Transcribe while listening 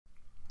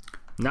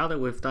Now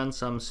that we've done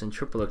some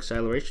centripetal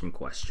acceleration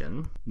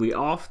question, we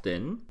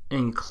often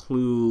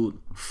include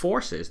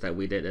forces that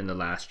we did in the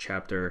last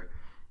chapter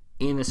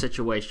in a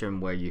situation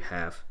where you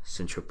have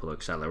centripetal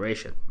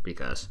acceleration,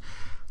 because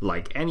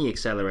like any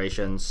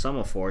acceleration, sum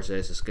of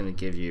forces is going to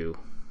give you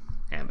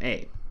ma,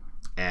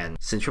 and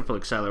centripetal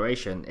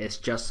acceleration is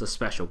just a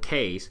special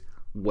case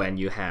when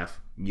you have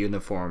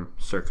uniform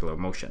circular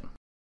motion.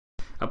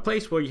 A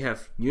place where you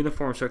have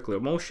uniform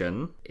circular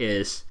motion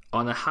is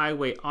on a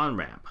highway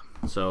on-ramp.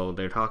 So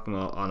they're talking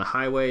about on a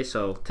highway.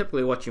 So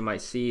typically what you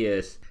might see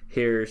is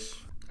here's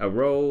a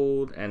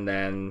road, and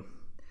then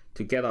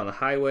to get on a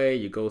highway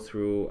you go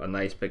through a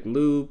nice big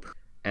loop,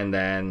 and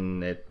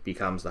then it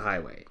becomes the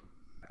highway.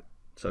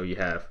 So you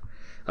have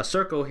a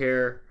circle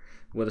here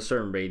with a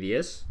certain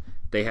radius.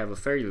 They have a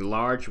fairly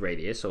large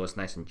radius, so it's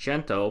nice and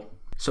gentle.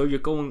 So you're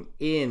going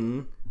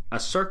in a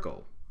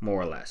circle, more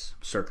or less,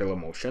 circular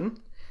motion.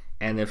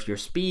 And if your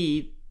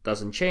speed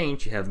doesn't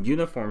change, you have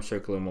uniform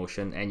circular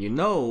motion, and you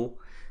know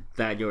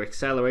that your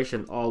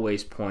acceleration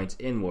always points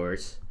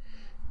inwards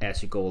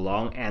as you go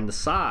along, and the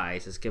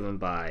size is given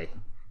by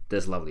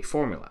this lovely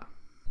formula.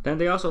 Then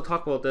they also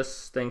talk about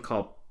this thing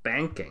called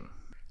banking.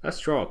 Let's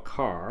draw a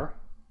car.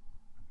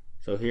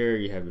 So here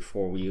you have your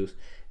four wheels,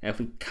 and if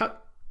we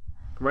cut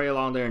right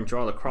along there and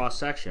draw the cross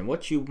section,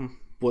 what you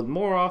would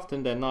more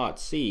often than not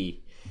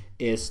see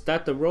is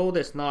that the road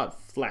is not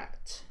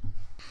flat.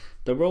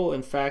 The road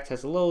in fact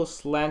has a little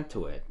slant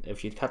to it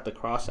if you cut the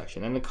cross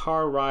section, and the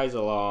car rides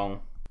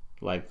along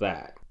like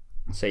that.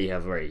 Say you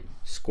have a very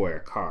square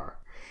car.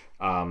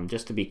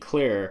 Just to be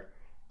clear,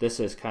 this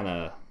is kind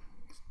of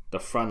the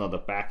front or the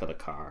back of the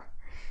car.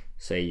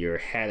 Say you're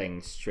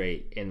heading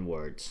straight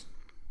inwards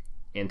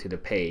into the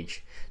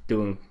page,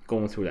 going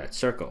through that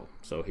circle.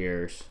 So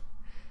here's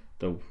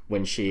the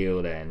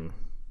windshield, and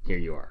here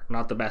you are.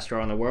 Not the best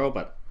draw in the world,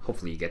 but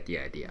hopefully you get the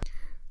idea.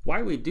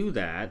 Why we do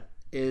that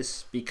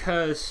is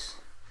because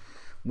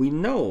we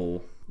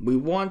know we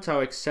want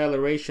our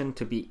acceleration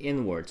to be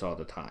inwards all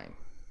the time.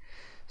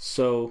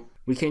 So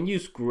we can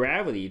use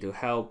gravity to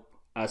help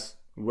us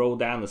roll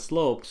down the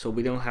slope so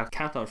we don't have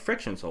count on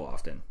friction so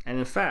often. And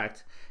in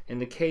fact, in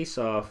the case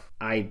of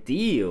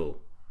ideal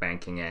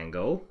banking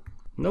angle,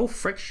 no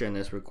friction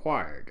is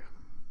required.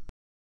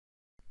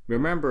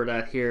 Remember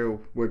that here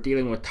we're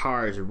dealing with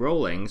tires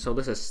rolling, so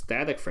this is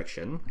static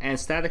friction, and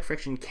static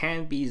friction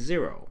can be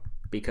zero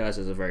because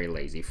it's a very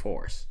lazy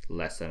force,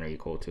 less than or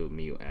equal to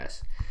mu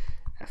s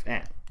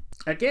Fn.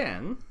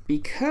 Again,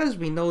 because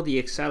we know the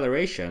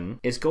acceleration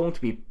is going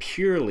to be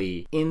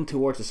purely in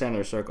towards the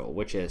center circle,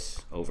 which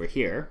is over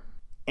here,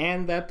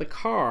 and that the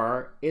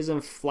car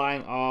isn't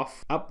flying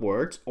off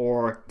upwards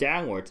or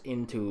downwards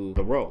into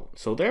the road.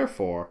 So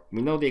therefore,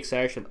 we know the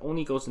acceleration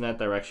only goes in that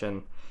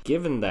direction,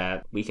 given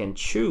that we can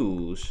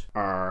choose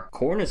our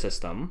coordinate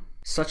system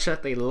such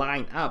that they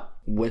line up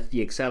with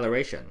the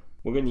acceleration.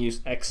 We're going to use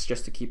x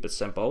just to keep it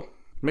simple.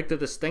 Make the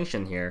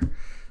distinction here.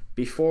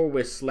 Before,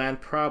 with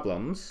slant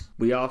problems,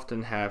 we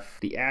often have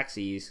the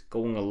axes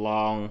going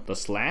along the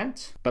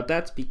slant, but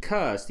that's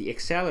because the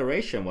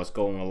acceleration was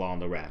going along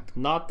the ramp.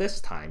 Not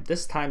this time.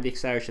 This time the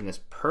acceleration is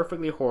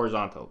perfectly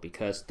horizontal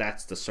because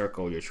that's the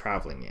circle you're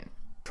traveling in.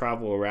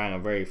 Travel around a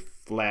very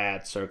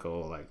flat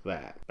circle like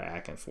that,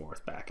 back and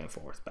forth, back and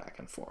forth, back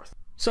and forth.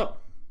 So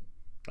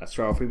let's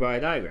draw a free body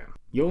diagram.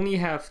 You only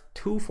have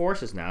two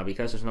forces now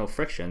because there's no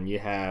friction. You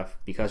have,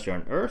 because you're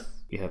on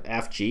Earth, you have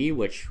Fg,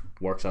 which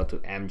works out to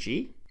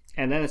mg.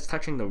 And then it's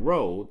touching the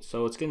road,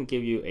 so it's going to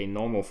give you a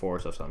normal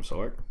force of some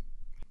sort.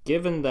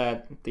 Given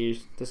that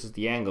this is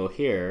the angle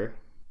here,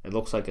 it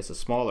looks like it's a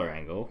smaller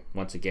angle.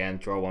 Once again,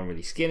 draw one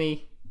really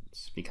skinny,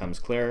 it becomes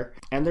clearer.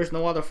 And there's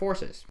no other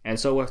forces. And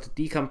so we have to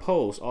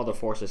decompose all the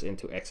forces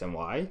into x and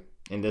y.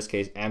 In this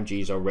case,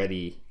 mg is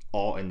already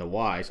all in the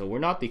y, so we're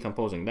not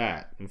decomposing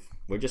that.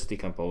 We're just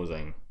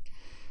decomposing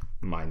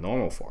my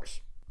normal force.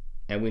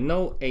 And we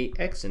know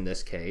ax in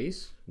this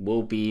case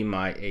will be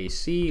my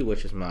ac,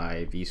 which is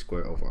my v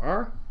squared over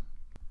r.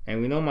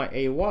 And we know my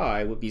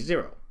ay would be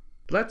 0.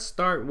 Let's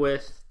start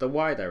with the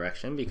y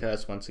direction,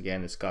 because once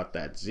again it's got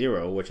that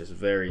 0, which is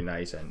very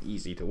nice and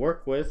easy to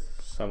work with.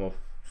 Sum of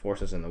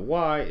forces in the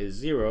y is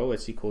 0.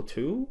 It's equal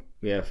to,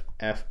 we have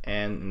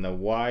Fn in the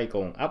y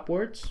going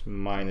upwards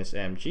minus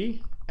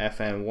mg.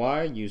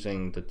 Fny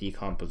using the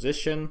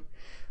decomposition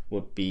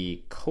would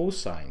be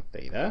cosine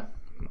theta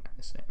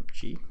minus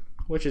mg,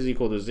 which is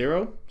equal to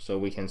 0, so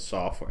we can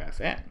solve for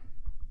Fn.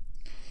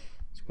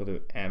 It's equal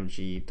to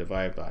mg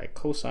divided by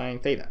cosine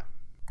theta.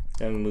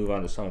 Then we move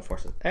on to sum of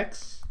forces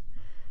x,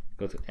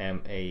 go to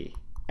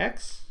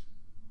max,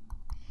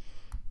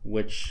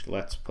 which,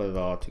 let's put it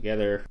all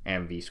together,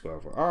 mv squared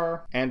over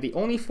r. And the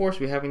only force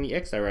we have in the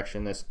x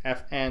direction is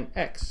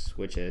Fnx,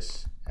 which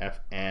is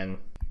Fn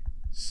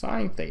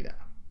sine theta.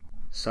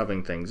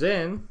 Subbing things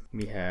in,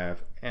 we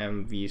have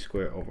mv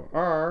squared over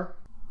r,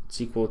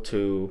 it's equal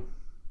to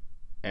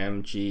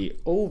mg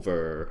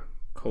over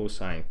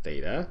cosine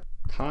theta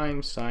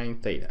times sine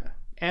theta.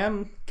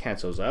 M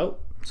cancels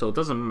out, so it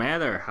doesn't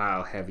matter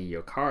how heavy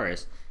your car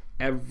is,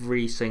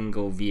 every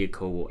single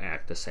vehicle will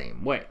act the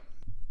same way.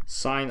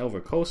 Sine over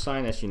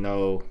cosine, as you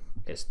know,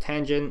 is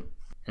tangent,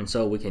 and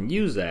so we can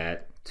use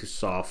that to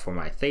solve for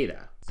my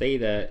theta.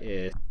 Theta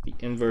is the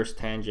inverse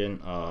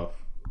tangent of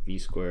v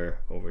squared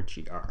over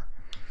gr.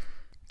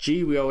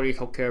 G, we already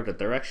took care of the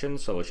direction,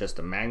 so it's just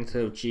the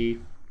magnitude of g.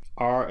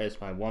 R is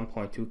my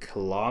 1.2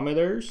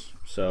 kilometers,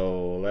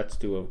 so let's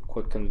do a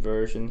quick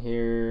conversion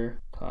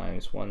here.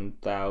 Times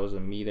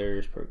 1,000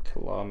 meters per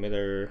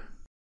kilometer.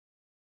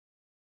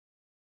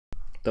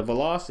 The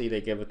velocity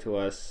they give it to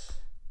us,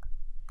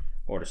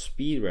 or the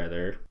speed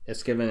rather,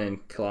 is given in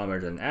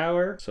kilometers an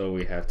hour, so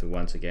we have to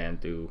once again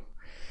do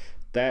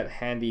that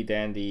handy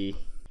dandy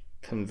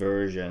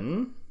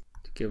conversion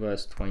to give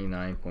us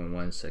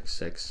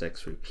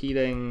 29.1666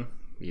 repeating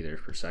meters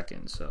per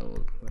second,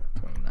 so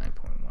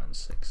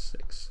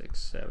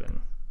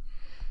 29.16667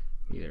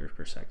 meters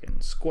per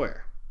second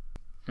square.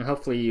 And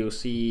hopefully you'll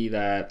see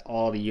that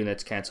all the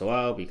units cancel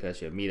out because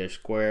you have meters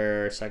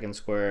square, second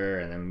square,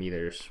 and then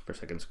meters per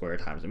second square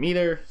times a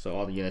meter. So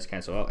all the units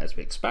cancel out as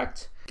we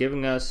expect,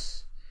 giving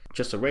us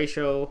just a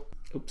ratio.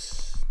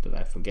 Oops, did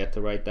I forget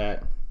to write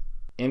that?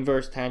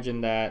 Inverse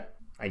tangent that,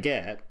 I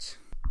get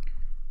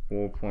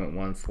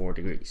 4.14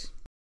 degrees.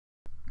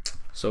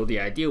 So the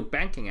ideal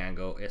banking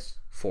angle is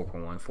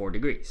 4.14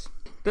 degrees.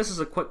 This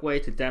is a quick way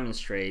to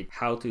demonstrate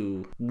how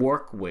to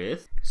work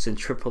with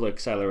centripetal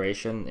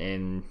acceleration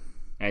and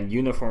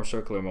uniform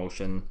circular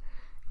motion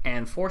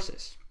and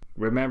forces.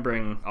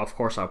 Remembering, of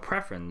course, our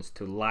preference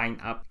to line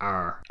up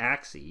our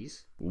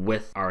axes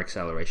with our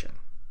acceleration.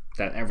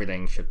 That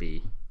everything should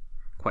be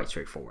quite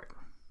straightforward.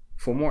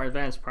 For more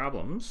advanced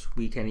problems,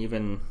 we can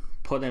even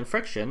put in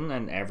friction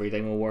and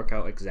everything will work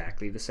out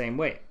exactly the same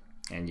way.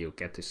 And you'll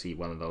get to see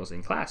one of those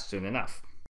in class soon enough.